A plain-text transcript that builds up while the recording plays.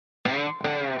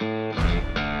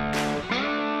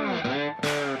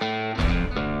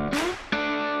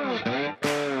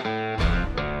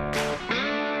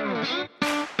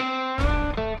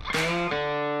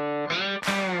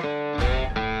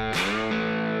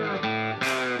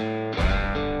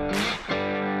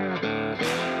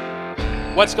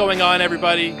What's going on,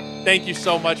 everybody? Thank you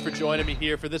so much for joining me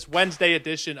here for this Wednesday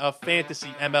edition of Fantasy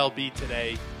MLB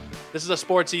Today. This is a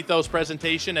Sports Ethos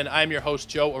presentation, and I'm your host,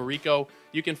 Joe Orico.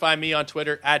 You can find me on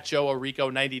Twitter at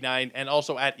JoeOrico99 and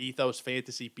also at Ethos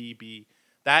Fantasy BB.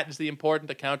 That is the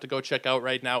important account to go check out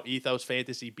right now, Ethos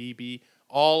Fantasy BB.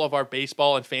 All of our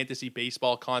baseball and fantasy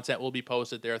baseball content will be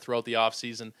posted there throughout the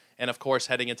offseason, and of course,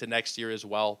 heading into next year as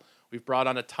well. We've brought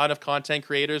on a ton of content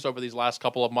creators over these last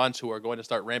couple of months who are going to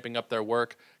start ramping up their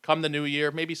work come the new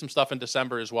year, maybe some stuff in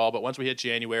December as well. But once we hit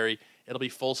January, it'll be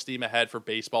full steam ahead for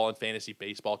baseball and fantasy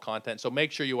baseball content. So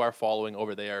make sure you are following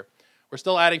over there. We're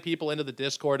still adding people into the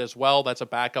Discord as well. That's a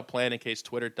backup plan in case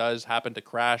Twitter does happen to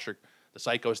crash or the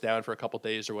site goes down for a couple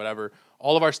days or whatever.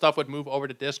 All of our stuff would move over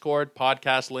to Discord,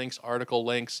 podcast links, article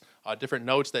links, different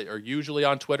notes that are usually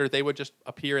on Twitter. They would just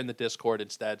appear in the Discord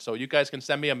instead. So you guys can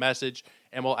send me a message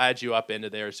and we'll add you up into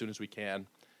there as soon as we can.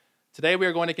 Today we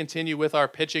are going to continue with our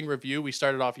pitching review. We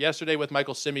started off yesterday with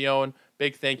Michael Simeone.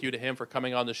 Big thank you to him for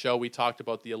coming on the show. We talked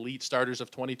about the elite starters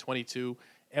of 2022.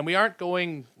 And we aren't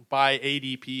going by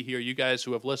ADP here. You guys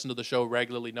who have listened to the show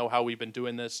regularly know how we've been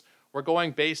doing this. We're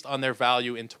going based on their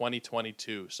value in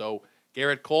 2022. So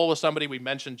Garrett Cole was somebody we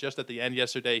mentioned just at the end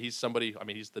yesterday. He's somebody,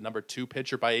 he's the number 2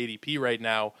 pitcher by ADP right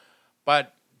now.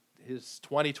 But his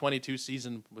 2022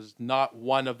 season was not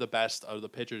one of the best of the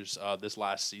pitchers this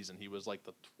last season. He was like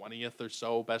the 20th or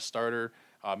so best starter,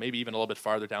 maybe even a little bit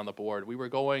farther down the board. We were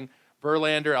going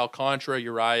Verlander, Alcantara,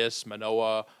 Urias,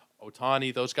 Manoah,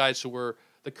 Ohtani, those guys who were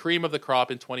the cream of the crop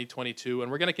in 2022,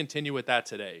 and we're going to continue with that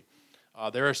today.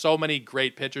 There are so many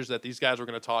great pitchers that these guys we're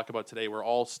going to talk about today. We're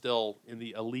all still in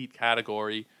the elite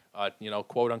category,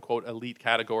 quote-unquote elite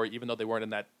category, even though they weren't in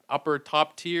that upper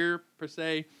top tier per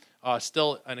se.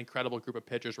 Still an incredible group of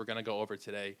pitchers we're going to go over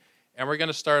today. And we're going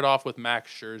to start off with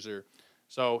Max Scherzer.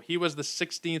 So he was the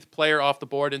 16th player off the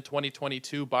board in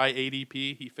 2022 by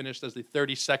ADP. He finished as the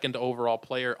 32nd overall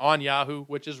player on Yahoo,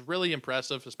 which is really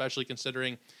impressive, especially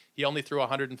considering he only threw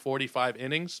 145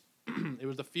 innings. It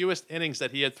was the fewest innings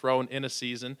that he had thrown in a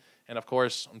season. And, of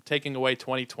course, I'm taking away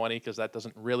 2020 because that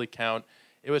doesn't really count.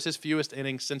 It was his fewest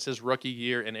innings since his rookie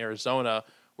year in Arizona,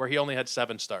 where he only had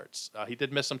 7 starts. He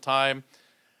did miss some time.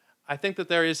 I think that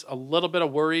there is a little bit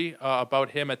of worry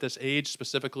about him at this age,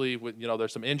 specifically with,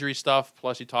 there's some injury stuff.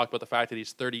 Plus, you talked about the fact that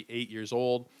he's 38 years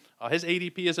old. His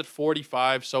ADP is at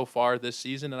 45 so far this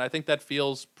season, and I think that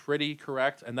feels pretty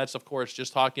correct. And that's, of course,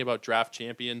 just talking about draft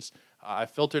champions. I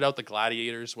filtered out the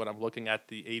gladiators when I'm looking at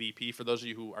the ADP. For those of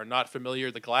you who are not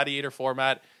familiar, the gladiator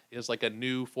format is like a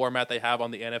new format they have on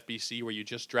the NFBC where you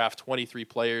just draft 23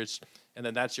 players, and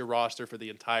then that's your roster for the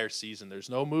entire season.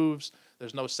 There's no moves.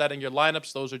 There's no setting your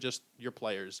lineups. Those are just your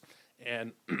players.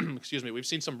 And, excuse me, we've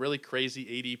seen some really crazy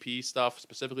ADP stuff,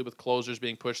 specifically with closers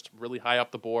being pushed really high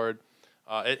up the board.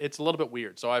 It's a little bit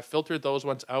weird. So I've filtered those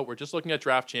ones out. We're just looking at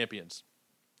draft champions.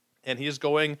 And he is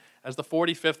going as the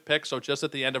 45th pick, so just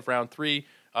at the end of round 3.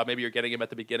 Maybe you're getting him at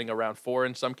the beginning of round 4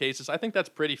 in some cases. I think that's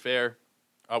pretty fair.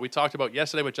 We talked about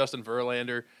yesterday with Justin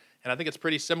Verlander, and I think it's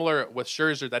pretty similar with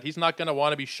Scherzer that he's not going to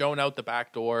want to be shown out the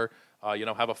back door,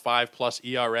 have a 5+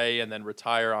 ERA and then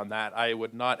retire on that. I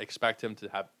would not expect him to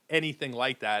have anything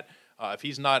like that. If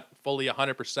he's not fully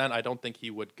 100%, I don't think he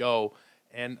would go.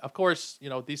 And, of course,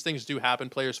 these things do happen.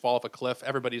 Players fall off a cliff.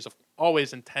 Everybody's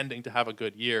always intending to have a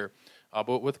good year.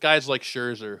 But with guys like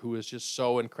Scherzer, who is just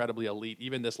so incredibly elite,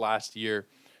 even this last year,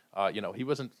 he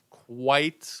wasn't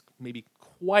quite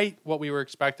what we were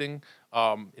expecting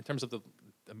in terms of the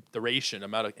duration,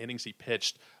 amount of innings he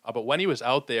pitched. But when he was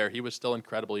out there, he was still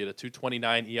incredible. He had a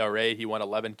 2.29 ERA. He won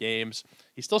 11 games.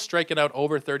 He's still striking out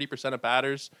over 30% of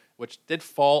batters, which did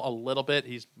fall a little bit.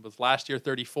 He was last year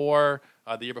 34,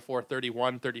 the year before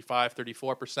 31, 35,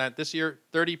 34%. This year,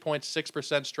 30.6%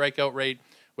 strikeout rate,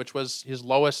 which was his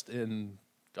lowest in,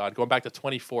 going back to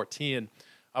 2014.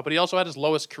 But he also had his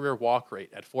lowest career walk rate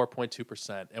at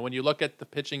 4.2%. And when you look at the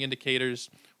pitching indicators,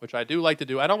 which I do like to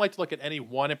do, I don't like to look at any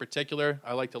one in particular.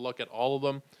 I like to look at all of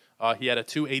them. He had a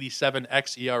 2.87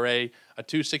 xERA, a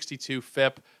 2.62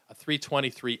 FIP, a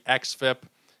 3.23 xFIP,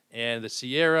 and the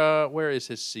Sierra, where is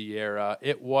his Sierra?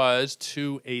 It was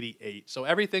 2.88. So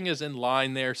everything is in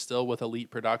line there still with elite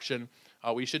production.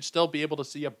 We should still be able to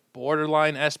see a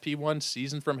borderline SP1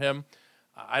 season from him.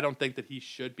 I don't think that he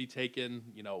should be taken,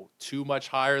 too much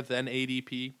higher than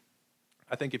ADP.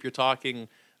 I think if you're talking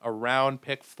around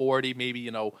pick 40, maybe,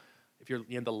 if you're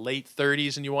in the late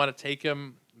 30s and you want to take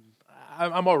him,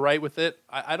 I'm all right with it.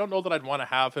 I don't know that I'd want to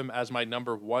have him as my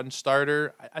number 1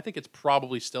 starter. I think it's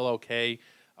probably still okay,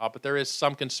 but there is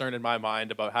some concern in my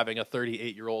mind about having a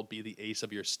 38-year-old be the ace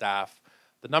of your staff.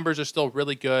 The numbers are still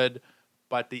really good.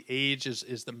 but the age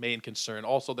is the main concern.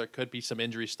 Also, there could be some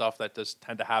injury stuff that does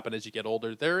tend to happen as you get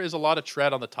older. There is a lot of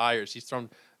tread on the tires. He's thrown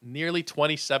nearly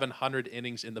 2,700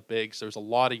 innings in the bigs. There's a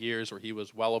lot of years where he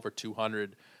was well over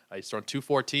 200. He's thrown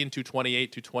 214,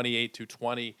 228, 228,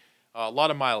 220, a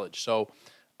lot of mileage. So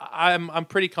I'm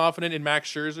pretty confident in Max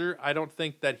Scherzer. I don't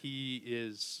think that he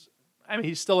is. I mean,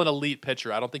 he's still an elite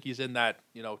pitcher. I don't think he's in that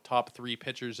top 3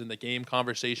 pitchers in the game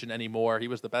conversation anymore. He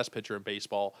was the best pitcher in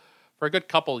baseball for a good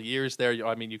couple of years there.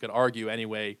 I mean, you could argue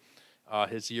anyway.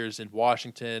 His years in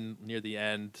Washington near the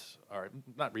end, or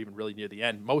not even really near the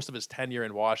end, most of his tenure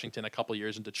in Washington, a couple of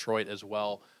years in Detroit as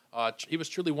well. He was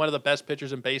truly one of the best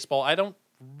pitchers in baseball. I don't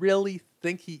really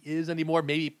think he is anymore.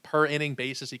 Maybe per inning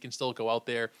basis, he can still go out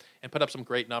there and put up some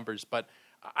great numbers. But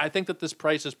I think that this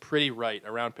price is pretty right.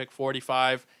 Around pick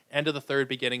 45, end of the 3rd,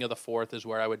 beginning of the 4th is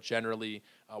where I would generally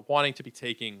wanting to be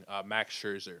taking Max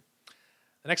Scherzer.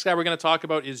 The next guy we're going to talk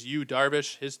about is Yu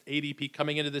Darvish. His ADP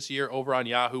coming into this year over on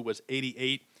Yahoo was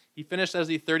 88. He finished as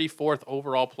the 34th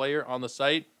overall player on the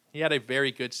site. He had a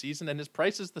very good season, and his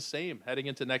price is the same heading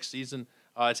into next season.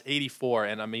 It's 84,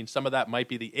 and I mean, some of that might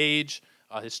be the age.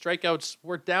 His strikeouts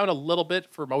were down a little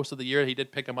bit for most of the year. He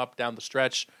did pick them up down the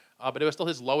stretch, but it was still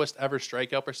his lowest ever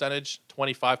strikeout percentage,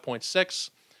 25.6.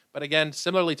 But again,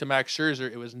 similarly to Max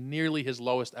Scherzer, it was nearly his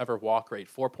lowest ever walk rate,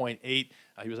 4.8.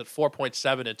 He was at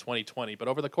 4.7 in 2020. But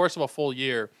over the course of a full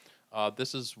year,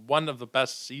 this is one of the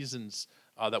best seasons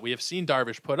that we have seen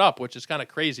Darvish put up, which is kind of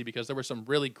crazy because there were some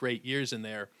really great years in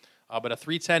there. But a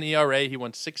 3.10 ERA, he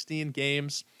won 16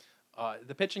 games.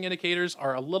 The pitching indicators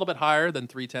are a little bit higher than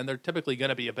 3.10. They're typically going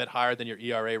to be a bit higher than your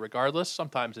ERA regardless.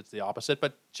 Sometimes it's the opposite,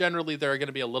 but generally they're going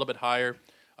to be a little bit higher.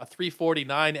 A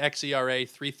 3.49 xERA,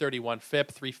 3.31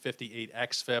 FIP, 3.58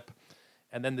 xFIP,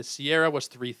 and then the Sierra was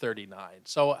 3.39.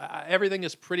 So everything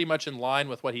is pretty much in line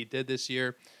with what he did this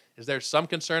year. Is there some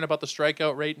concern about the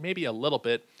strikeout rate? Maybe a little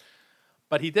bit.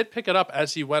 But he did pick it up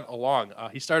as he went along.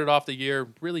 He started off the year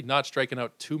really not striking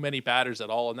out too many batters at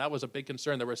all, and that was a big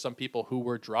concern. There were some people who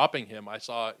were dropping him. I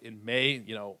saw in May,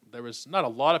 there was not a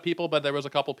lot of people, but there was a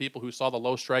couple people who saw the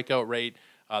low strikeout rate,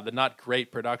 the not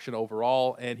great production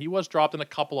overall, and he was dropped in a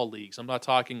couple of leagues. I'm not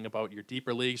talking about your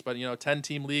deeper leagues, but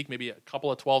 10-team league, maybe a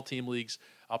couple of 12-team leagues.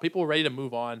 People were ready to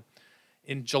move on.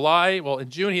 In June,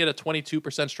 he had a 22%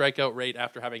 strikeout rate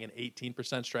after having an 18%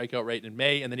 strikeout rate in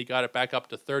May, and then he got it back up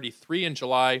to 33 in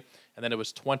July, and then it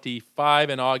was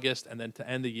 25 in August, and then to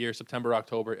end the year, September,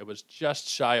 October, it was just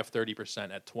shy of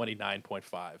 30% at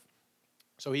 29.5.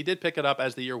 So he did pick it up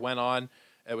as the year went on.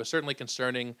 It was certainly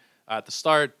concerning at the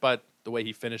start, but the way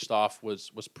he finished off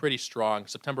was pretty strong.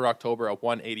 September, October, a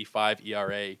 1.85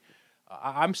 ERA.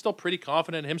 I'm still pretty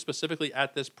confident in him specifically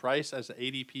at this price as an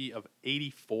ADP of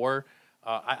 84.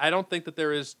 I don't think that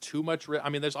there is too much risk. I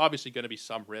mean, there's obviously going to be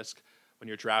some risk when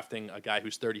you're drafting a guy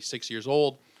who's 36 years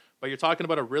old, but you're talking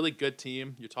about a really good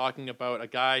team. You're talking about a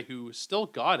guy who still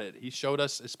got it. He showed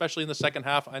us, especially in the second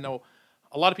half. I know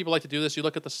a lot of people like to do this. You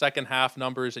look at the second half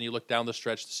numbers and you look down the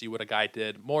stretch to see what a guy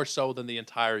did, more so than the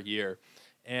entire year.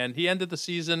 And he ended the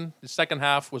season, the second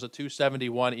half was a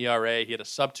 2.71 ERA. He had a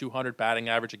sub-200 batting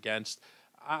average against.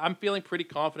 I'm feeling pretty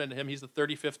confident in him. He's the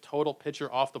 35th total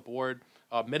pitcher off the board.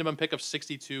 Minimum pick of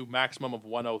 62, maximum of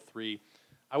 103.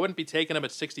 I wouldn't be taking him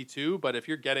at 62, but if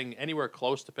you're getting anywhere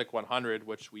close to pick 100,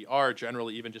 which we are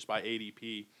generally even just by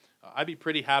ADP, I'd be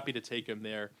pretty happy to take him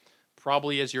there.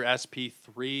 Probably as your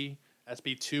SP3,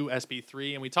 SP2,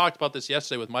 SP3. And we talked about this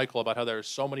yesterday with Michael about how there are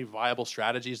so many viable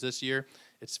strategies this year.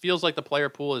 It feels like the player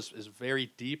pool is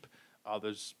very deep.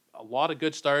 There's a lot of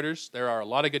good starters. There are a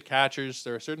lot of good catchers.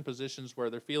 There are certain positions where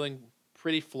they're feeling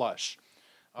pretty flush.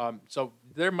 So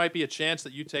there might be a chance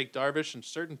that you take Darvish in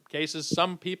certain cases.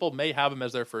 Some people may have him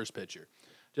as their first pitcher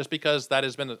just because that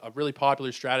has been a really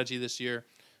popular strategy this year.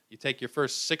 You take your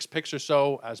first 6 picks or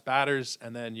so as batters,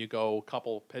 and then you go a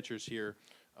couple pitchers here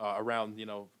around,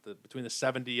 between the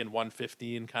 70 and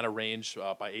 115 kind of range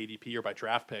by ADP or by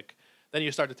draft pick. Then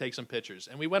you start to take some pitchers.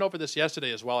 And we went over this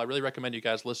yesterday as well. I really recommend you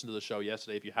guys listen to the show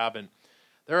yesterday if you haven't.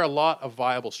 There are a lot of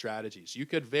viable strategies. You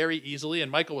could very easily, and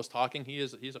Michael was talking,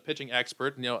 he's a pitching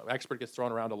expert. Expert gets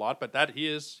thrown around a lot, but he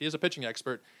is a pitching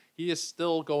expert. He is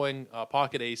still going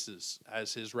pocket aces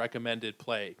as his recommended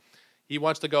play. He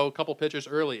wants to go a couple pitchers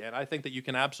early, and I think that you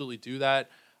can absolutely do that.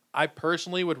 I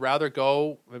personally would rather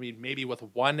go, maybe with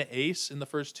one ace in the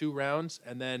first 2 rounds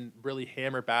and then really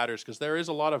hammer batters because there is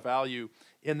a lot of value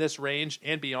in this range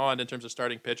and beyond in terms of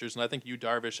starting pitchers. And I think Yu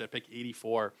Darvish at pick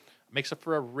 84 makes up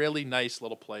for a really nice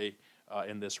little play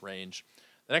in this range.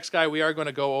 The next guy we are going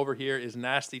to go over here is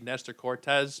Nasty Nestor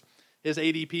Cortez. His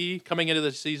ADP coming into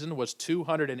the season was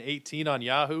 218 on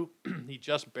Yahoo. He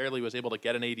just barely was able to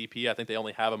get an ADP. I think they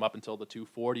only have him up until the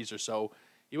 240s or so.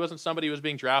 He wasn't somebody who was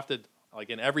being drafted like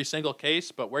in every single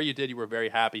case, but where you did, you were very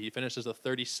happy. He finished as the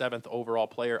 37th overall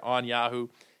player on Yahoo,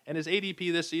 and his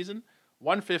ADP this season,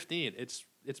 115.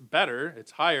 It's better,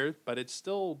 it's higher, but it's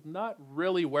still not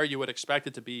really where you would expect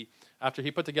it to be after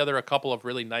he put together a couple of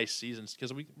really nice seasons.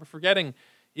 Because we're forgetting,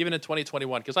 even in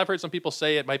 2021, because I've heard some people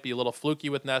say it might be a little fluky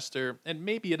with Nestor, and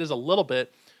maybe it is a little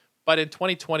bit, but in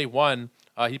 2021,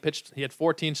 he had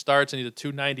 14 starts and he had a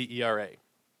 2.90 ERA.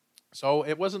 So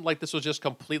it wasn't like this was just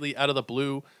completely out of the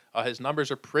blue. His numbers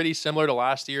are pretty similar to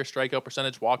last year. Strikeout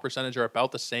percentage, walk percentage are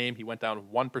about the same. He went down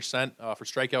 1% for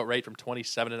strikeout rate from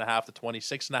 27.5 to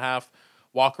 26.5.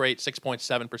 Walk rate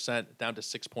 6.7% down to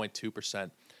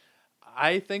 6.2%.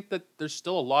 I think that there's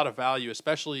still a lot of value,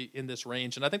 especially in this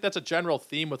range. And I think that's a general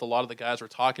theme with a lot of the guys we're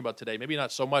talking about today. Maybe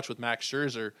not so much with Max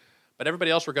Scherzer, but everybody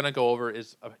else we're going to go over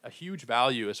is a huge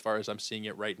value as far as I'm seeing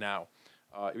it right now.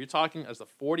 If you're talking as the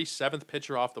 47th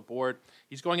pitcher off the board,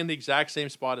 he's going in the exact same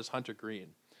spot as Hunter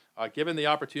Greene. Given the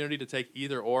opportunity to take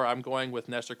either or, I'm going with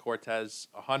Nestor Cortes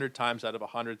 100 times out of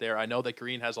 100 there. I know that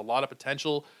Greene has a lot of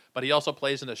potential, but he also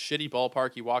plays in a shitty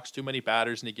ballpark. He walks too many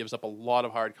batters, and he gives up a lot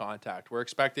of hard contact. We're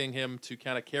expecting him to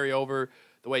kind of carry over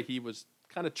the way he was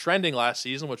kind of trending last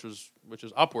season, which was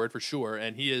upward for sure,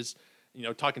 and he is,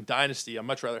 talking dynasty, I'd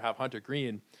much rather have Hunter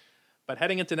Greene. But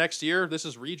heading into next year, this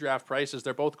is redraft prices.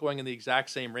 They're both going in the exact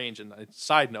same range. And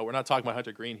side note, we're not talking about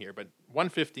Hunter Greene here, but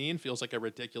 115 feels like a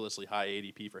ridiculously high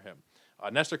ADP for him.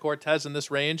 Nestor Cortes in this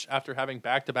range, after having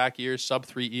back-to-back years,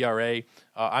 sub-3 ERA,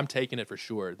 I'm taking it for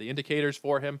sure. The indicators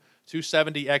for him,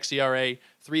 270 xERA,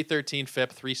 313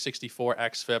 FIP, 364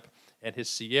 xFIP, and his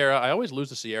SIERA, I always lose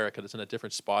the SIERA because it's in a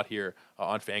different spot here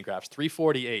on Fangraphs,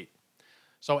 348.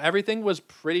 So everything was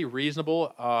pretty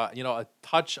reasonable, a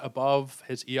touch above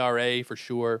his ERA for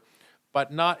sure,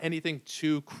 but not anything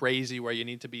too crazy where you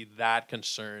need to be that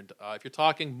concerned. If you're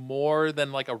talking more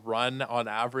than like a run on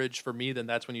average for me, then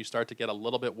that's when you start to get a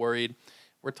little bit worried.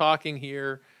 We're talking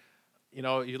here, you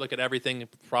look at everything,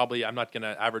 probably, I'm not going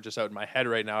to average this out in my head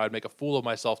right now. I'd make a fool of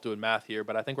myself doing math here,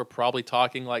 but I think we're probably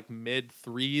talking like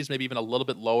mid-threes, maybe even a little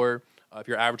bit lower. If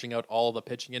you're averaging out all the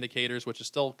pitching indicators, which is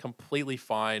still completely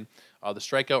fine. The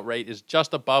strikeout rate is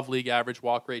just above league average,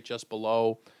 walk rate just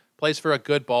below. Plays for a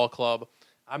good ball club.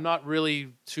 I'm not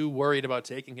really too worried about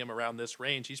taking him around this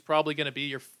range. He's probably going to be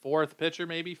your fourth pitcher,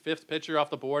 maybe fifth pitcher off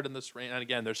the board in this range. And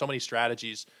again, there's so many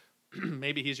strategies.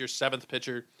 Maybe he's your seventh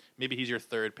pitcher. Maybe he's your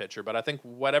third pitcher. But I think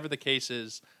whatever the case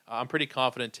is, I'm pretty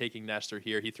confident taking Nestor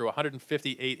here. He threw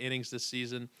 158 innings this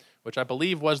season, which I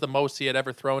believe was the most he had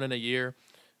ever thrown in a year.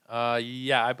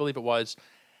 Yeah, I believe it was.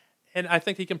 And I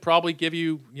think he can probably give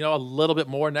you, a little bit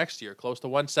more next year, close to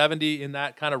 170 in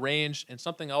that kind of range. And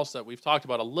something else that we've talked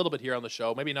about a little bit here on the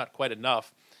show, maybe not quite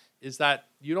enough, is that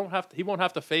he won't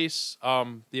have to face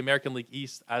the American League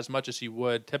East as much as he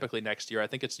would typically next year. I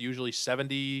think it's usually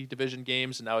 70 division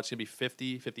games, and now it's going to be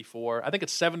 50, 54. I think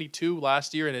it's 72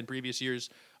 last year, and in previous years,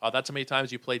 that's how many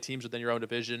times you play teams within your own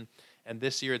division. And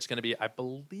this year it's going to be, I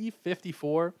believe,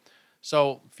 54.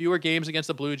 So fewer games against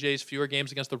the Blue Jays, fewer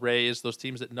games against the Rays, those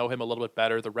teams that know him a little bit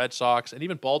better, the Red Sox, and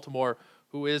even Baltimore,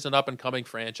 who is an up-and-coming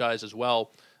franchise as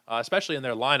well, especially in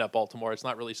their lineup, Baltimore. It's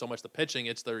not really so much the pitching,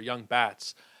 it's their young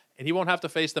bats. And he won't have to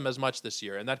face them as much this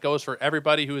year. And that goes for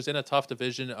everybody who is in a tough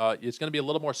division. It's going to be a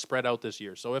little more spread out this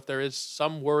year. So if there is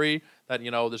some worry that,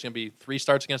 there's going to be 3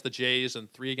 starts against the Jays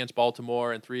and 3 against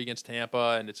Baltimore and 3 against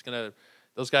Tampa, and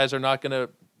those guys are not going to,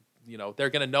 they're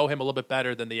going to know him a little bit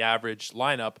better than the average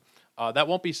lineup. That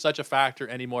won't be such a factor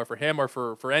anymore for him or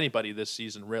for anybody this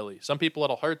season, really. Some people,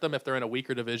 it'll hurt them if they're in a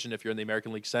weaker division. If you're in the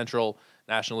American League Central,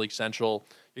 National League Central,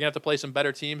 you're going to have to play some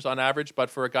better teams on average.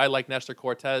 But for a guy like Nestor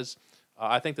Cortes,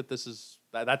 I think that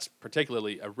that's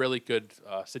particularly a really good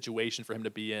situation for him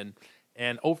to be in.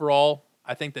 And overall,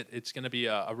 I think that it's going to be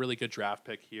a really good draft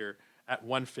pick here at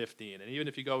 115. And even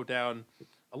if you go down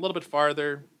a little bit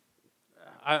farther,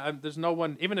 there's no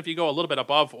one, even if you go a little bit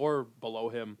above or below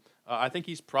him, I think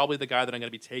he's probably the guy that I'm going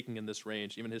to be taking in this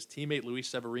range. Even his teammate Luis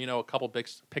Severino, a couple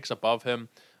picks above him.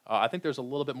 I think there's a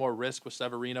little bit more risk with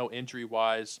Severino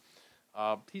injury-wise.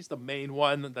 He's the main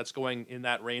one that's going in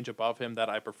that range above him that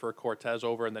I prefer Cortes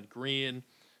over. And then Greene,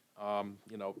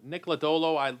 Nick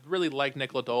Lodolo, I really like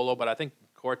Nick Lodolo, but I think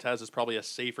Cortes is probably a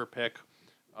safer pick.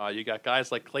 You got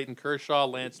guys like Clayton Kershaw,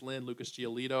 Lance Lynn, Lucas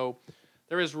Giolito.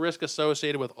 There is risk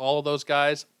associated with all of those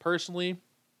guys. Personally,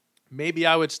 maybe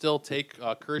I would still take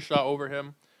Kershaw over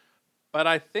him, but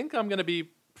I think I'm going to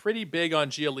be pretty big on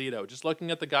Giolito. Just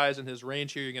looking at the guys in his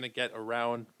range here, you're going to get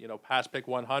around, past pick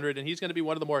 100, and he's going to be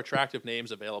one of the more attractive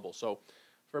names available. So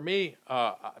For me,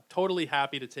 I'm totally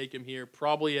happy to take him here,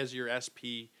 probably as your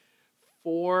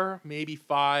SP4, maybe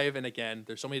 5. And again,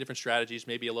 there's so many different strategies,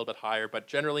 maybe a little bit higher, but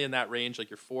generally in that range, like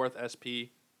your 4th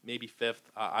SP, maybe 5th,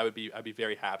 I'd be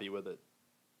very happy with it.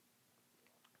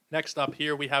 Next up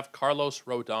here, we have Carlos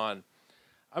Rodon.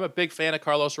 I'm a big fan of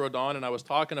Carlos Rodon, and I was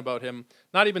talking about him,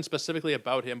 not even specifically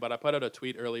about him, but I put out a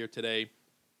tweet earlier today,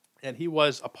 and he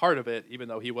was a part of it, even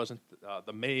though he wasn't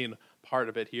the main part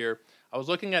of it here. I was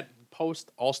looking at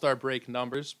post-All-Star break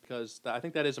numbers because I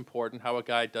think that is important, how a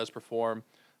guy does perform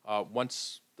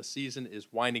once the season is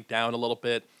winding down a little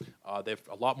bit. They have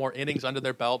a lot more innings under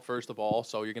their belt, first of all,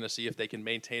 so you're going to see if they can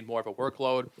maintain more of a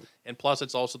workload. And plus,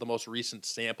 it's also the most recent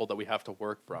sample that we have to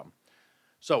work from.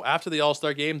 So after the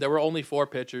All-Star game, there were only 4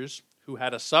 pitchers who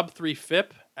had a sub-3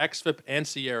 FIP, xFIP, and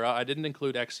SIERA. I didn't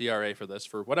include xERA for this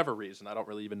for whatever reason. I don't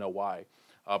really even know why.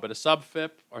 But a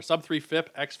sub-FIP or sub-3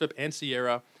 FIP, xFIP, and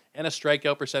SIERA, and a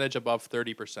strikeout percentage above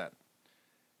 30%.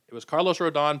 It was Carlos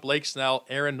Rodon, Blake Snell,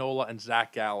 Aaron Nola, and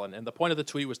Zach Gallen. And the point of the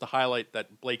tweet was to highlight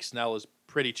that Blake Snell is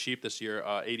pretty cheap this year,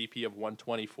 ADP of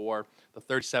 124, the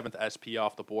 37th SP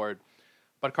off the board.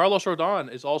 But Carlos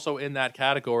Rodon is also in that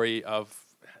category of,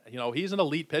 he's an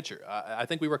elite pitcher. I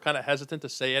think we were kind of hesitant to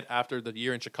say it after the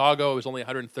year in Chicago. It was only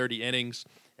 130 innings,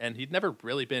 and he'd never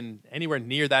really been anywhere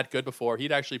near that good before.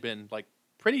 He'd actually been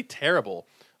pretty terrible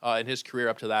in his career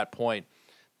up to that point.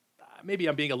 Maybe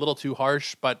I'm being a little too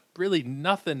harsh, but really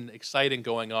nothing exciting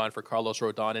going on for Carlos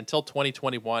Rodon until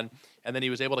 2021, and then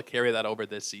he was able to carry that over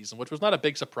this season, which was not a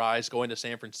big surprise going to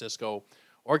San Francisco.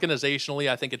 Organizationally,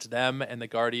 I think it's them and the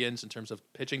Guardians in terms of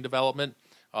pitching development.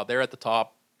 They're at the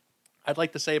top. I'd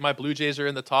like to say my Blue Jays are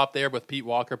in the top there with Pete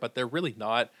Walker, but they're really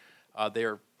not.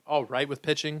 They're all right with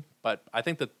pitching, but I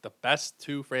think that the best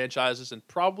 2 franchises, and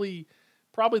probably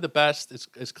the best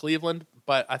is Cleveland,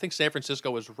 but I think San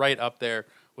Francisco is right up there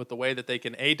with the way that they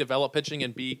can A, develop pitching,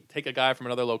 and B, take a guy from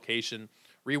another location,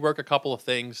 rework a couple of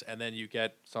things, and then you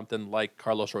get something like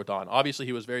Carlos Rodon. Obviously,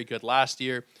 he was very good last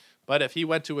year, but if he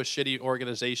went to a shitty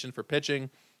organization for pitching,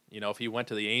 if he went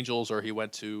to the Angels or he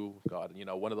went to,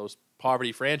 one of those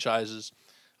poverty franchises,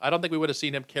 I don't think we would have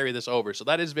seen him carry this over. So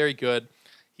that is very good.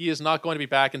 He is not going to be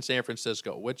back in San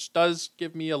Francisco, which does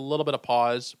give me a little bit of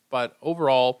pause. But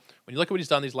overall, when you look at what he's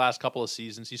done these last couple of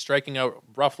seasons, he's striking out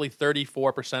roughly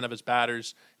 34% of his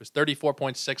batters. It was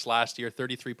 34.6 last year,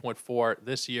 33.4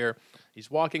 this year. He's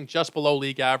walking just below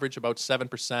league average, about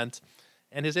 7%.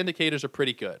 And his indicators are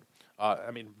pretty good.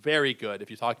 Very good if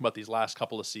you're talking about these last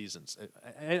couple of seasons.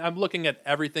 And I'm looking at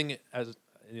everything as,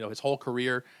 his whole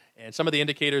career. And some of the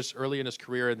indicators early in his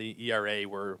career in the ERA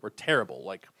were terrible.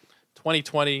 Like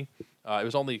 2020, it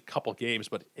was only a couple games,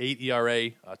 but 8 ERA.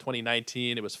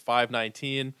 2019, it was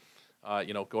 5.19.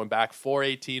 Going back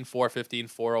 4.18,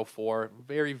 4.15, 4.04.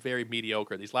 Very, very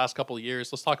mediocre. These last couple of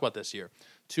years, let's talk about this year.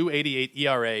 2.88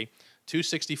 ERA,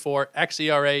 2.64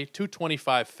 xERA,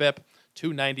 2.25 FIP,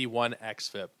 2.91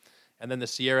 xFIP. And then the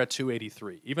SIERA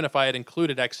 283. Even if I had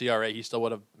included xERA, he still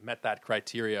would have met that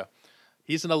criteria.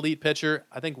 He's an elite pitcher.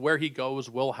 I think where he goes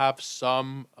will have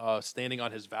some standing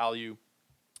on his value.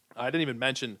 I didn't even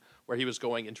mention where he was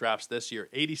going in drafts this year.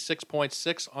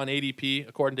 86.6 on ADP,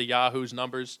 according to Yahoo's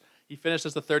numbers. He finished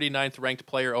as the 39th ranked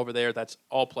player over there. That's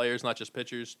all players, not just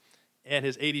pitchers. And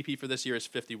his ADP for this year is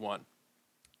 51.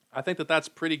 I think that that's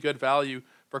pretty good value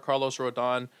for Carlos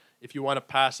Rodon. If you want to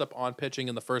pass up on pitching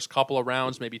in the first couple of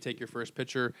rounds, maybe take your first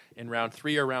pitcher in round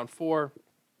 3 or round 4,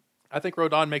 I think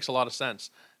Rodon makes a lot of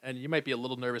sense. And you might be a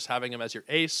little nervous having him as your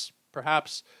ace,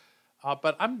 perhaps.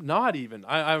 But I'm not even.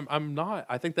 I'm not.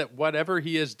 I think that whatever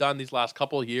he has done these last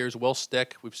couple of years will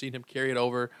stick. We've seen him carry it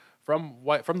over from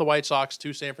the White Sox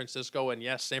to San Francisco. And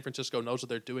yes, San Francisco knows what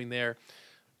they're doing there.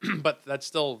 But that's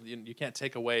still, you can't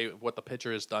take away what the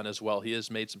pitcher has done as well. He has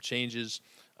made some changes.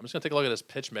 I'm just going to take a look at his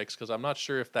pitch mix because I'm not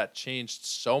sure if that changed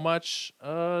so much.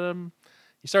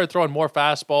 He started throwing more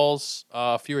fastballs,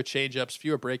 fewer changeups,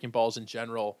 fewer breaking balls in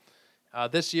general.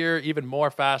 This year, even more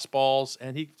fastballs,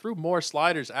 and he threw more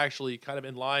sliders actually kind of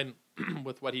in line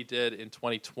with what he did in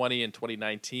 2020 and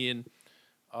 2019.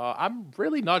 I'm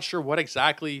really not sure what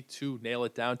exactly to nail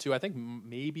it down to. I think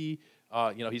maybe...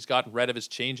 he's gotten rid of his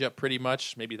changeup pretty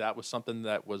much. Maybe that was something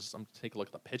that was. I'm taking a look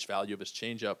at the pitch value of his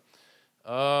changeup,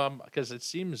 because it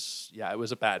seems, it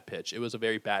was a bad pitch. It was a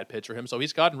very bad pitch for him. So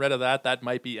he's gotten rid of that. That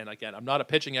might be. And again, I'm not a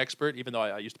pitching expert, even though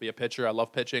I used to be a pitcher. I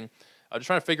love pitching. I'm just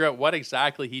trying to figure out what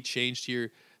exactly he changed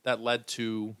here that led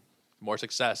to more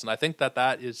success. And I think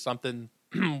that is something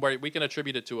where we can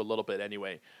attribute it to a little bit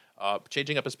anyway.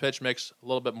 Changing up his pitch mix, a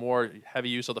little bit more heavy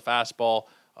use of the fastball.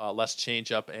 Less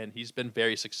changeup, and he's been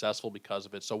very successful because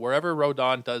of it. So wherever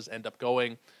Rodon does end up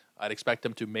going, I'd expect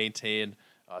him to maintain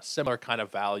similar kind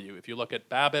of value. If you look at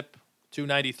BABIP,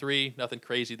 293, nothing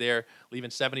crazy there, leaving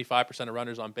 75% of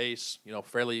runners on base,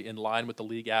 fairly in line with the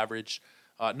league average.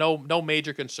 No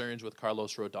major concerns with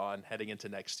Carlos Rodon heading into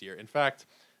next year. In fact,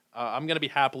 I'm going to be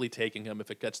happily taking him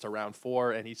if it gets to round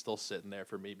 4 and he's still sitting there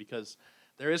for me because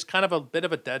there is kind of a bit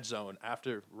of a dead zone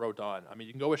after Rodon. I mean,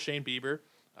 you can go with Shane Bieber.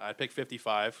 I picked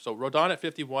 55. So Rodon at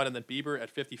 51 and then Bieber at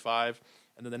 55.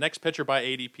 And then the next pitcher by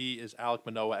ADP is Alek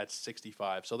Manoah at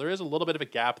 65. So there is a little bit of a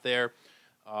gap there.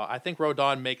 I think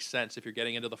Rodon makes sense if you're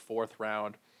getting into the 4th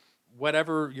round.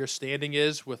 Whatever your standing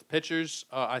is with pitchers,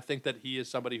 I think that he is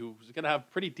somebody who's going to have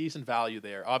pretty decent value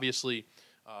there. Obviously,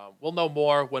 we'll know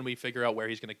more when we figure out where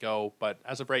he's going to go. But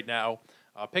as of right now,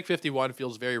 pick 51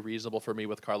 feels very reasonable for me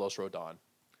with Carlos Rodon.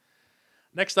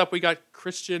 Next up, we got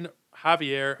Christian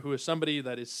Javier, who is somebody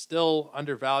that is still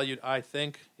undervalued, I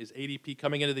think. His ADP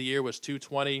coming into the year was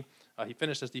 220. He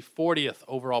finished as the 40th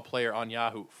overall player on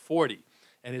Yahoo, 40.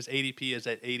 And his ADP is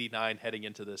at 89 heading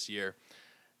into this year.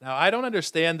 Now, I don't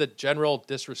understand the general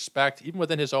disrespect, even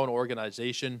within his own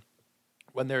organization,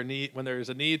 when there is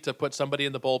a need to put somebody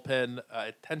in the bullpen.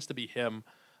 It tends to be him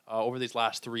over these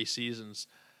last 3 seasons.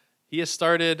 He has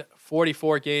started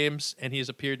 44 games, and he has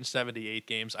appeared in 78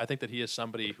 games. I think that he is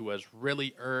somebody who has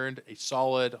really earned a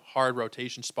solid, hard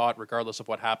rotation spot, regardless of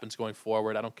what happens going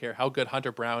forward. I don't care how good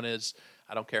Hunter Brown is.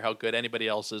 I don't care how good anybody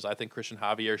else is. I think Christian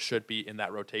Javier should be in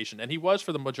that rotation. And he was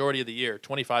for the majority of the year,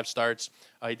 25 starts.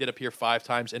 He did appear 5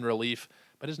 times in relief,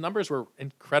 but his numbers were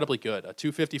incredibly good. A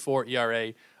 2.54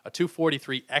 ERA, a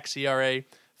 2.43 xERA,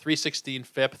 3.16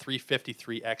 FIP,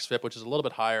 3.53 xFIP, which is a little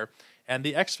bit higher. And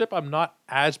the xFIP I'm not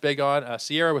as big on.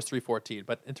 Sierra was 3.14.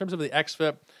 But in terms of the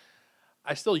xFIP,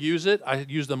 I still use it. I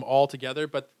use them all together.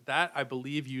 But that, I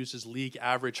believe, uses league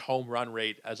average home run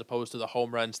rate as opposed to the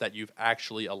home runs that you've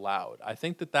actually allowed. I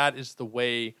think that is the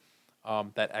way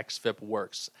that xFIP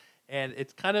works. And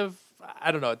it's kind of,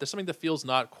 I don't know, there's something that feels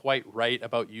not quite right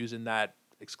about using that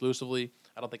exclusively.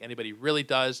 I don't think anybody really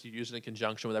does. You use it in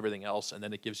conjunction with everything else, and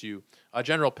then it gives you a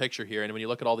general picture here. And when you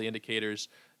look at all the indicators,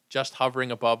 just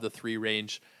hovering above the 3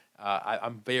 range,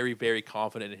 I'm very, very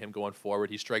confident in him going forward.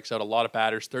 He strikes out a lot of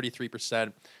batters,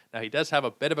 33%. Now, he does have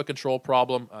a bit of a control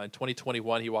problem. In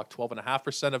 2021, he walked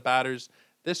 12.5% of batters.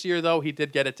 This year, though, he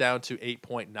did get it down to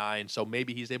 8.9, so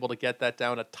maybe he's able to get that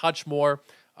down a touch more,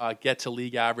 get to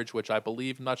league average, which I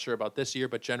believe, I'm not sure about this year,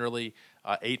 but generally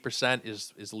 8%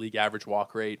 is league average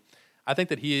walk rate. I think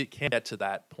that he can get to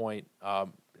that point.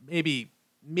 Maybe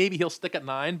he'll stick at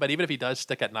 9, but even if he does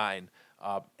stick at 9,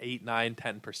 8, 9,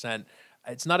 10%,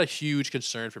 it's not a huge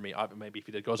concern for me. Maybe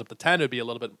if it goes up to 10, it would be a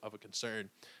little bit of a concern.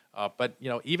 But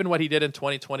even what he did in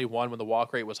 2021 when the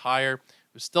walk rate was higher,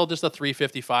 it was still just a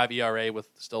 3.55 ERA with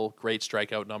still great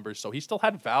strikeout numbers. So he still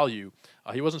had value.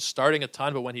 He wasn't starting a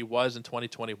ton, but when he was in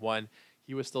 2021,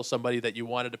 he was still somebody that you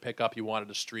wanted to pick up, you wanted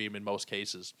to stream in most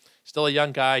cases. Still a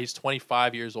young guy. He's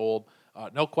 25 years old.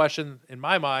 No question in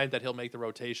my mind that he'll make the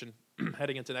rotation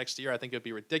heading into next year. I think it would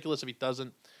be ridiculous if he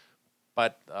doesn't.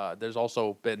 But there's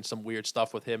also been some weird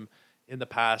stuff with him in the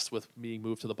past with being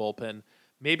moved to the bullpen.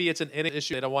 Maybe it's an inning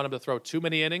issue. They don't want him to throw too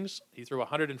many innings. He threw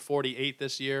 148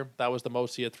 this year. That was the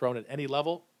most he had thrown at any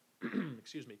level.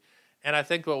 Excuse me. And I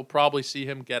think we'll probably see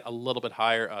him get a little bit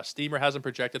higher. Steamer hasn't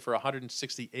projected for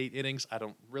 168 innings. I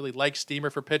don't really like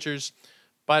Steamer for pitchers.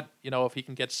 But, if he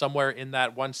can get somewhere in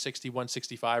that 160,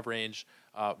 165 range,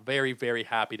 very, very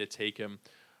happy to take him.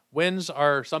 Wins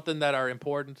are something that are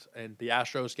important, and the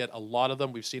Astros get a lot of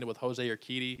them. We've seen it with Jose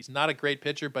Urquidy. He's not a great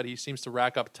pitcher, but he seems to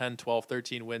rack up 10, 12,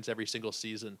 13 wins every single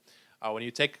season. When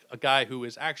you take a guy who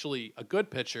is actually a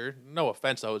good pitcher, no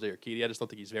offense to Jose Urquidy, I just don't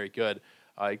think he's very good.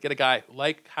 You get a guy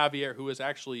like Javier who is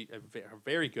actually a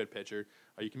very good pitcher.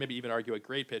 You can maybe even argue a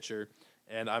great pitcher,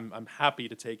 and I'm happy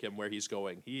to take him where he's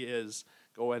going. He is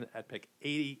going at pick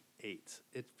 88.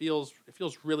 It feels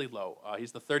really low.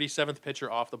 He's the 37th pitcher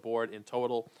off the board in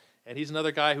total, and he's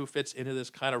another guy who fits into this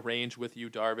kind of range with you,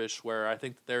 Darvish, where I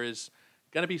think that there is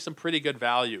going to be some pretty good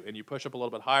value, and you push up a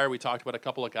little bit higher. We talked about a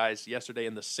couple of guys yesterday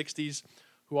in the 60s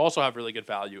who also have really good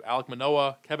value. Alek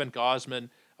Manoah, Kevin Gausman,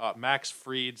 Max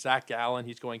Fried, Zach Gallen,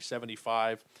 he's going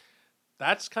 75.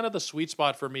 That's kind of the sweet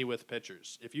spot for me with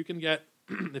pitchers. If you can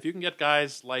get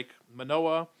guys like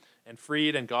Manoah and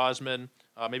Fried and Gausman,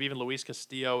 maybe even Luis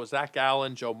Castillo, Zach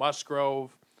Gallen, Joe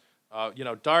Musgrove,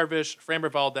 Darvish,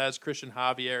 Framber Valdez, Christian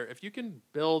Javier. If you can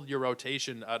build your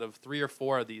rotation out of 3 or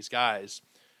 4 of these guys,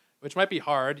 which might be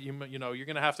hard, you're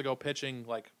going to have to go pitching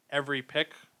like every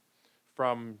pick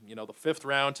from the 5th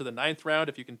round to the 9th round.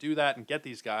 If you can do that and get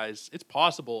these guys, it's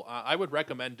possible. I would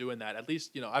recommend doing that. At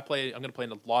least I'm going to play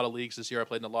in a lot of leagues this year. I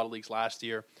played in a lot of leagues last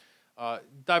year.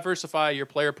 Diversify your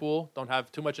player pool. Don't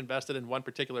have too much invested in one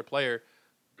particular player.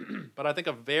 But I think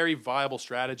a very viable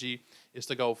strategy is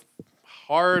to go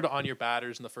hard on your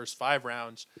batters in the first 5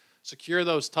 rounds, secure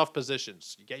those tough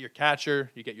positions. You get your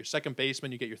catcher, you get your second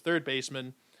baseman, you get your third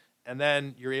baseman, and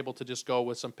then you're able to just go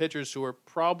with some pitchers who are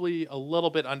probably a little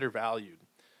bit undervalued.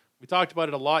 We talked about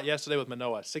it a lot yesterday with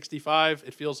Manoah. 65,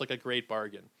 it feels like a great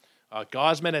bargain.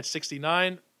 Gausman at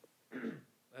 69,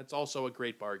 that's also a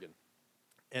great bargain.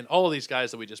 And all of these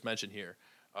guys that we just mentioned here,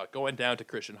 going down to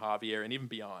Christian Javier and even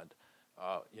beyond.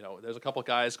 There's a couple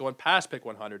guys going past pick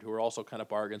 100 who are also kind of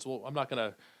bargains. Well, I'm not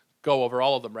going to go over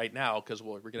all of them right now because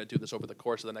we're going to do this over the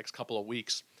course of the next couple of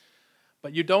weeks.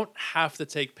 But you don't have to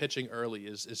take pitching early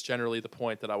is generally the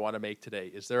point that I want to make today.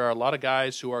 Is there are a lot of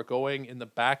guys who are going in the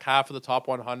back half of the top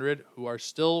 100 who are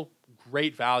still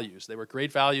great values. They were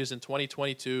great values in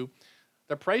 2022.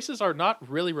 Their prices are not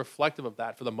really reflective of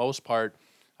that for the most part.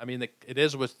 I mean, it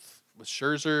is with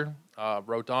Scherzer,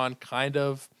 Rodon, kind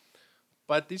of.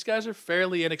 But these guys are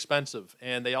fairly inexpensive,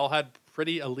 and they all had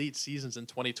pretty elite seasons in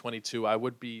 2022. I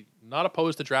would be not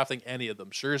opposed to drafting any of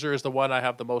them. Scherzer is the one I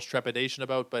have the most trepidation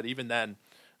about, but even then,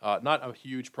 not a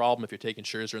huge problem if you're taking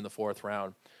Scherzer in the 4th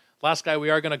round. Last guy we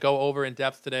are going to go over in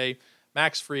depth today,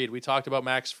 Max Fried. We talked about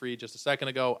Max Fried just a second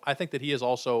ago. I think that he is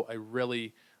also a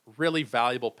really, really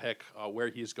valuable pick where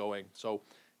he's going. So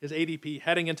his ADP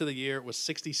heading into the year was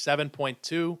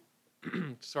 67.2.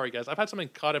 Sorry, guys. I've had something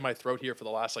caught in my throat here for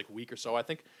the last week or so. I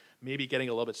think maybe getting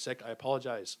a little bit sick. I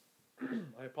apologize.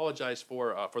 I apologize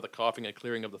for the coughing and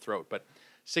clearing of the throat. But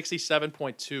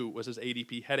 67.2 was his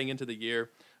ADP heading into the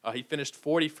year. He finished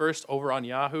 41st over on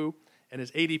Yahoo, and his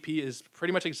ADP is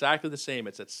pretty much exactly the same.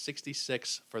 It's at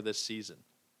 66 for this season.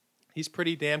 He's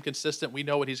pretty damn consistent. We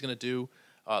know what he's going to do.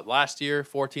 Last year,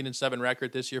 14-7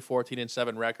 record. This year,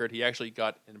 14-7 record. He actually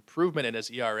got an improvement in his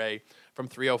ERA from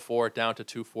 3.04 down to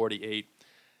 2.48.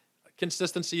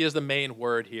 Consistency is the main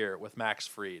word here with Max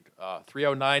Fried.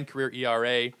 3.09 career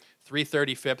ERA,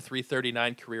 3.30 FIP,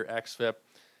 3.39 career xFIP.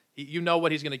 You know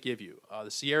what he's going to give you. The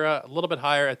Sierra, a little bit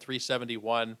higher at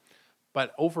 3.71.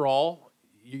 But overall,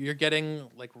 you're getting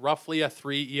roughly a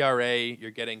 3 ERA.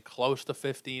 You're getting close to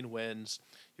 15 wins.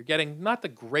 You're getting not the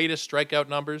greatest strikeout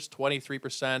numbers,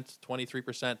 23%,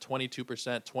 23%,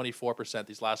 22%, 24%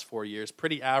 these last 4 years.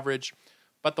 Pretty average,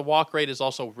 but the walk rate is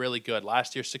also really good.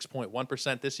 Last year,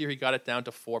 6.1%. This year, he got it down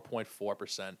to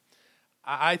 4.4%.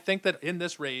 I think that in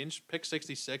this range, pick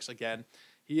 66, again,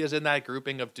 he is in that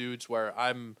grouping of dudes where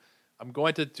I'm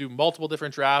going to do multiple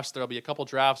different drafts. There'll be a couple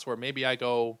drafts where maybe I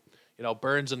go,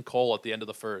 Burns and Cole at the end of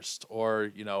the first,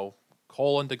 or,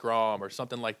 Cole and DeGrom or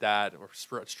something like that, or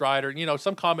Strider,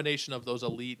 some combination of those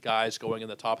elite guys going in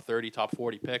the top 30, top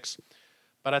 40 picks.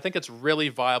 But I think it's really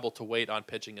viable to wait on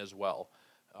pitching as well.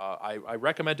 I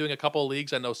recommend doing a couple of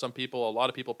leagues. I know a lot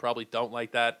of people probably don't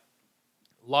like that.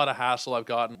 A lot of hassle I've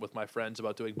gotten with my friends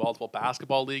about doing multiple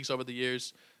basketball leagues over the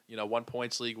years, 1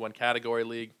 points league, 1 category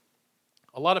league.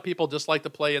 A lot of people just like to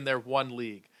play in their one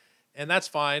league, and that's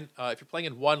fine. If you're playing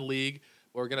in one league,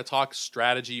 we're going to talk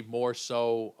strategy more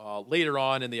so later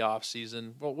on in the off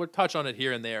season. We'll touch on it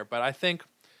here and there, but I think,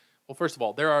 well, first of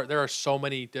all, there are so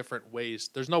many different ways.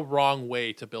 There's no wrong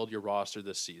way to build your roster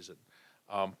this season.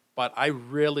 But I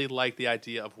really like the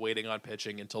idea of waiting on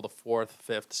pitching until the 4th,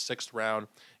 5th, 6th round.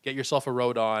 Get yourself a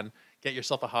Rodon, get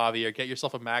yourself a Javier, get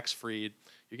yourself a Max Fried.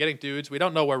 You're getting dudes. We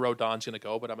don't know where Rodon's going to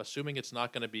go, but I'm assuming it's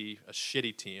not going to be a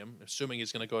shitty team. I'm assuming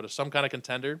he's going to go to some kind of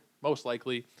contender, most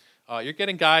likely. You're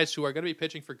getting guys who are going to be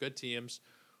pitching for good teams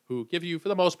who give you, for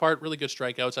the most part, really good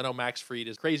strikeouts. I know Max Fried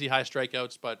is crazy high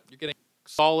strikeouts, but you're getting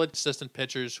solid, consistent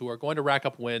pitchers who are going to rack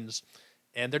up wins,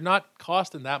 and they're not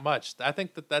costing that much. I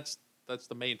think that's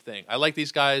the main thing. I like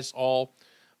these guys all,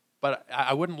 but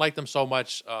I wouldn't like them so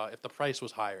much if the price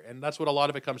was higher, and that's what a lot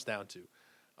of it comes down to.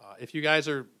 If you guys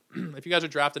are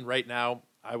drafting right now,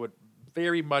 I would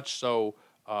very much so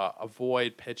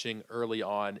avoid pitching early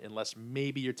on unless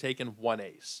maybe you're taking one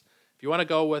ace. If you want to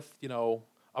go with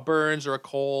a Burns or a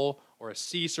Cole or a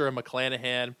Cease or a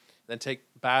McClanahan, then take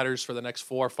batters for the next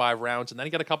 4 or 5 rounds, and then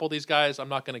you get a couple of these guys, I'm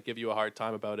not going to give you a hard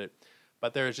time about it.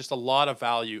 But there is just a lot of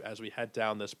value as we head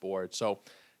down this board. So,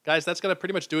 guys, that's going to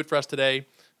pretty much do it for us today.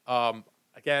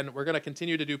 Again, we're going to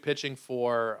continue to do pitching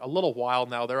for a little while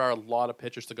now. There are a lot of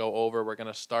pitchers to go over. We're going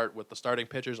to start with the starting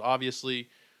pitchers. Obviously,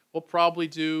 we'll probably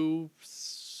do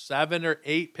 7 or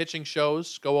 8 pitching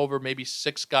shows, go over maybe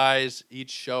 6 guys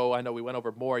each show. I know we went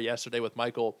over more yesterday with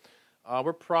Michael.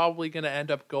 We're probably going to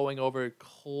end up going over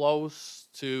close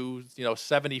to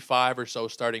 75 or so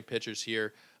starting pitchers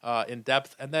here in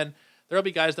depth. And then there'll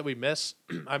be guys that we miss.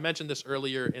 I mentioned this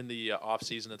earlier in the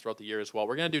offseason and throughout the year as well.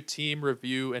 We're going to do team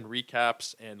review and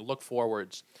recaps and look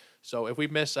forwards. So if we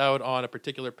miss out on a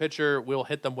particular pitcher, we'll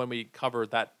hit them when we cover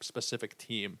that specific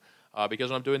team.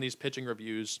 Because when I'm doing these pitching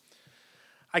reviews,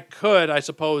 I could, I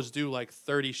suppose, do like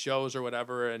 30 shows or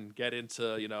whatever and get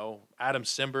into, Adam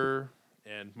Simber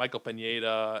and Michael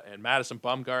Pineda and Madison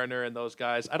Bumgarner and those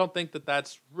guys. I don't think that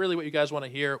that's really what you guys want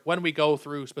to hear. When we go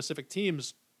through specific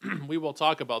teams, we will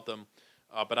talk about them.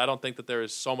 But I don't think that there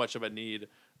is so much of a need,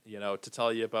 to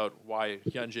tell you about why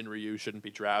Hyunjin Ryu shouldn't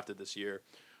be drafted this year,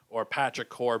 or Patrick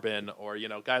Corbin, or,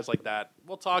 guys like that.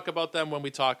 We'll talk about them when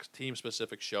we talk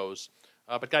team-specific shows.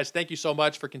 But guys, thank you so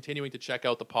much for continuing to check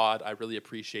out the pod. I really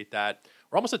appreciate that.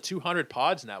 We're almost at 200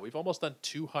 pods now. We've almost done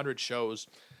 200 shows.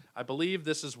 I believe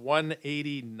this is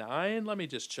 189. Let me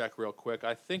just check real quick.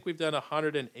 I think we've done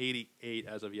 188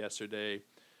 as of yesterday.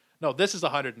 No, this is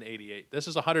 188. This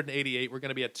is 188. We're going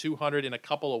to be at 200 in a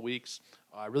couple of weeks.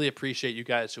 I really appreciate you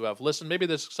guys who have listened. Maybe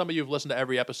there's some of you who've listened to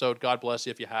every episode. God bless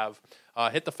you if you have.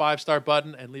 Hit the 5-star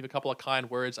button and leave a couple of kind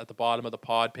words at the bottom of the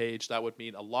pod page. That would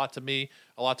mean a lot to me,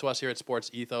 a lot to us here at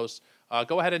Sports Ethos.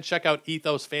 Go ahead and check out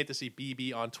Ethos Fantasy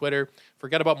BB on Twitter.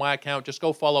 Forget about my account. Just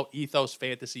go follow Ethos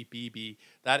Fantasy BB.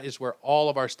 That is where all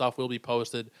of our stuff will be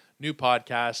posted. New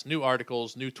podcasts, new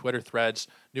articles, new Twitter threads,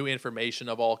 new information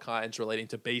of all kinds relating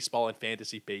to baseball and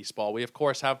fantasy baseball. We, of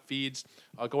course, have feeds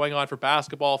going on for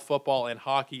basketball, football, and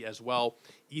hockey as well.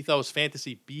 Ethos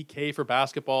Fantasy BK for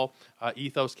basketball,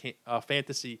 Ethos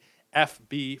Fantasy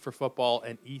FB for football,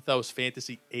 and Ethos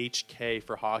Fantasy HK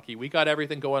for hockey. We got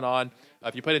everything going on.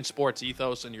 If you put in Sports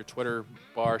Ethos in your Twitter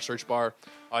search bar,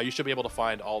 you should be able to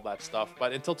find all that stuff.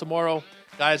 But until tomorrow,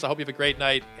 guys, I hope you have a great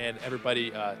night, and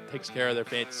everybody takes care of their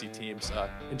fantasy teams.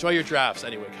 Enjoy your drafts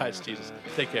anyway, guys. Jesus,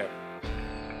 take care.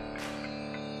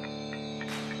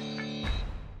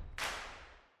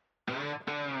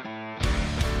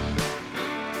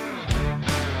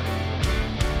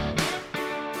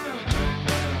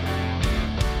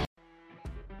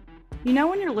 You know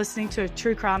when you're listening to a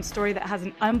true crime story that has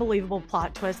an unbelievable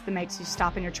plot twist that makes you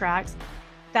stop in your tracks?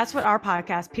 That's what our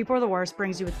podcast, People Are the Worst,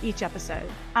 brings you with each episode.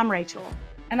 I'm Rachel.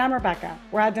 And I'm Rebecca.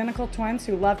 We're identical twins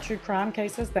who love true crime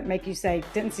cases that make you say,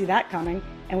 didn't see that coming,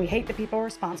 and we hate the people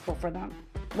responsible for them.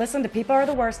 Listen to People Are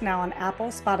the Worst now on Apple,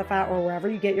 Spotify, or wherever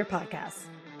you get your podcasts.